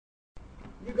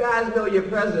You guys know your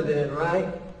president, right?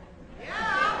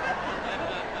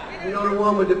 Yeah. You know the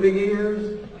one with the big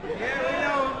ears? Yeah, we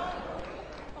know.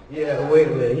 Yeah, wait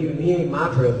a minute. He ain't my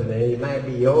president. He might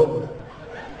be yours.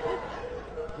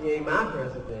 He ain't my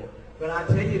president. But I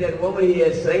tell you, that woman he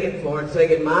had singing for and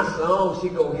singing my song, she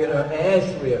gonna get her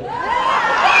ass whipped.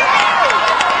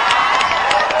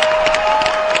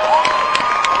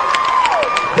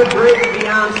 The great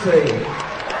Beyonce.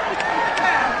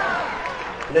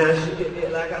 Now,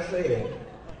 like I said,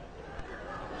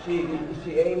 she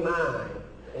ain't mine,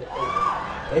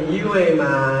 and you ain't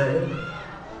mine.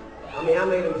 I mean, I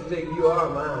made a mistake. You are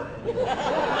mine.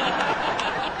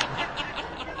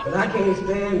 But I can't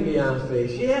stand Beyonce.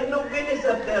 She had no business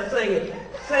up there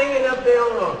singing up there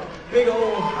on a big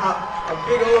old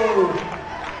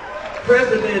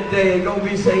President Day and gonna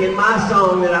be singing my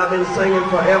song that I've been singing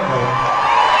forever.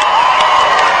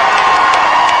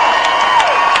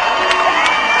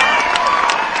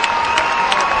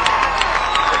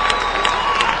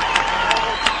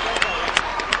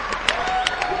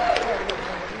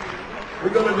 We're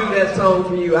gonna do that song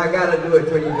for you. I gotta do it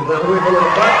for you because I'm whipping a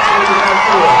butt and you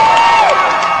gotta do it.